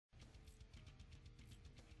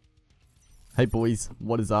Hey boys,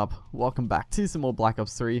 what is up? Welcome back to some more Black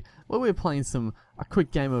Ops 3, where we're playing a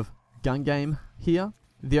quick game of gun game here.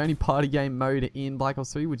 The only party game mode in Black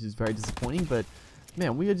Ops 3, which is very disappointing, but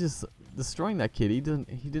man, we are just destroying that kid. He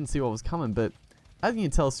didn't see what was coming, but as you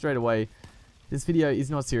can tell straight away, this video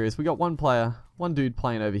is not serious. We got one dude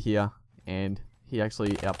playing over here, and he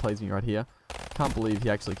actually outplays me right here. Can't believe he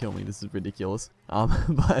actually killed me. This is ridiculous. Yeah,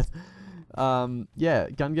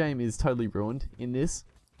 gun game is totally ruined in this.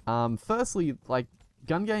 Firstly, like,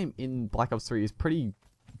 gun game in Black Ops 3 is pretty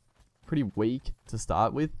weak to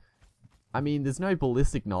start with. I mean, there's no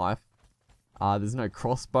ballistic knife, there's no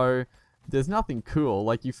crossbow, there's nothing cool.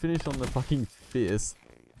 Like, you finish on the fucking fist.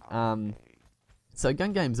 So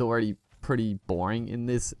gun game's already pretty boring in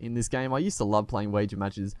this game. I used to love playing wager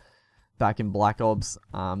matches back in Black Ops.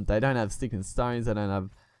 They don't have stick and stones, they don't have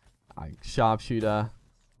sharpshooter,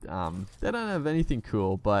 they don't have anything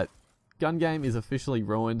cool, but gun game is officially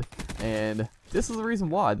ruined, and this is the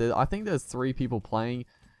reason why. I think there's 3 people playing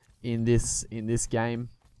in this game,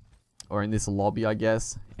 or in this lobby, I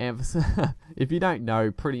guess. And if you don't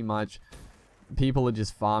know, pretty much people are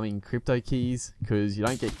just farming crypto keys because you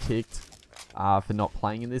don't get kicked for not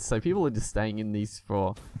playing in this. So people are just staying in these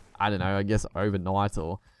for, I don't know, I guess overnight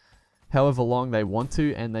or however long they want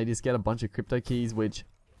to, and they just get a bunch of crypto keys, which,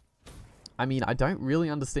 I mean, I don't really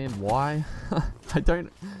understand why.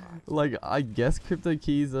 I guess crypto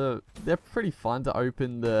keys they're pretty fun to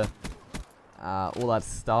open all that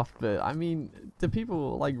stuff, but I mean, do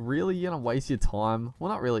people, like, really gonna waste your time?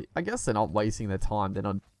 Well, not really. I guess they're not wasting their time.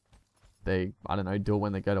 They, I don't know, do it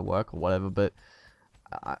when they go to work or whatever, but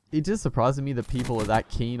it just surprises me that people are that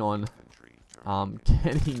keen on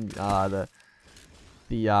getting the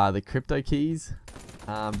crypto keys.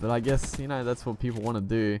 But I guess, you know, that's what people want to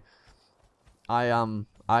do. I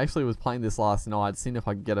actually was playing this last night, seeing if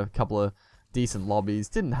I could get a couple of decent lobbies.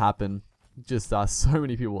 Didn't happen. Just so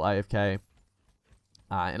many people AFK.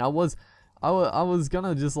 And I was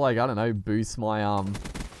gonna just, like, I don't know, boost my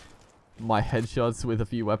my headshots with a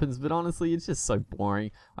few weapons, but honestly, it's just so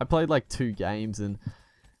boring. I played like 2 games, and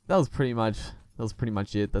that was pretty much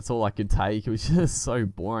it. That's all I could take. It was just so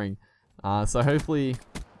boring. So hopefully,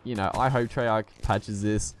 you know, I hope Treyarch patches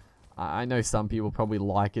this. I know some people probably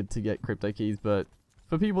like it to get crypto keys, but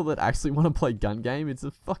for people that actually want to play gun game, it's a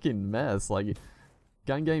fucking mess. Like,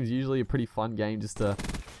 gun game's usually a pretty fun game just to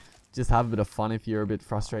have a bit of fun if you're a bit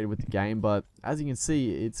frustrated with the game, but as you can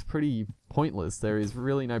see, it's pretty pointless. There is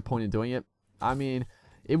really no point in doing it. I mean,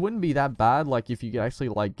 it wouldn't be that bad, like, if you could actually,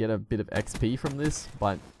 like, get a bit of XP from this,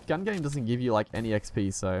 but gun game doesn't give you, like, any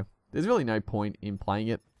XP, so there's really no point in playing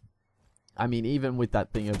it. I mean, even with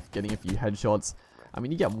that thing of getting a few headshots, I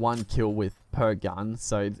mean, you get 1 kill per gun,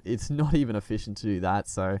 so it's not even efficient to do that.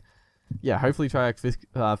 So yeah, hopefully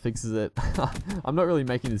Treyarch fixes it. I'm not really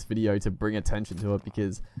making this video to bring attention to it,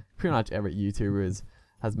 because pretty much every YouTuber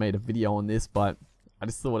has made a video on this, but I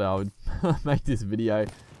just thought I would make this video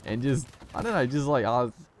and just, I don't know, just like,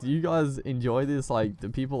 do you guys enjoy this? Like, do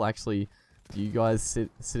you guys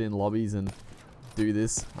sit in lobbies and do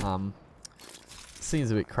this?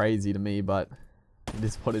 Seems a bit crazy to me, but it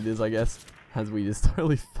is what it is, I guess, as we just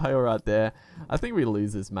totally fail right there. I think we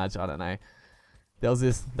lose this match. I don't know. There was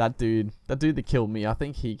that dude that killed me. I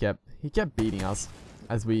think he kept beating us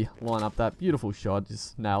as we line up that beautiful shot.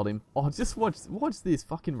 Just nailed him. Oh, just watch this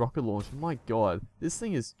fucking rocket launch. My god, this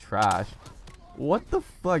thing is trash. What the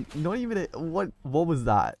fuck? Not even what was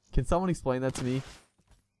that? Can someone explain that to me?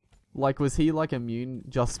 Like, was he, like, immune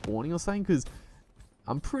just spawning or something? Because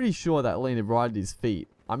I'm pretty sure that landed right at his feet.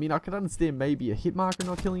 I mean, I could understand maybe a hit marker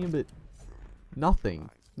not killing him, but nothing.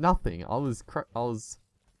 I was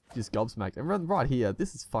just gobsmacked. And right here,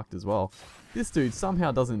 this is fucked as well. This dude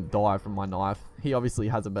somehow doesn't die from my knife. He obviously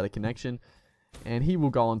has a better connection, and he will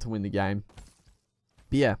go on to win the game.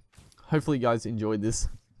 But yeah, hopefully you guys enjoyed this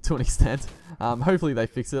to an extent. Hopefully they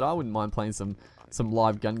fix it. I wouldn't mind playing some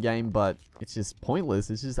live gun game, but it's just pointless.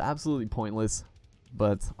 It's just absolutely pointless.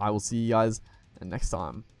 But I will see you guys next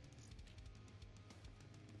time.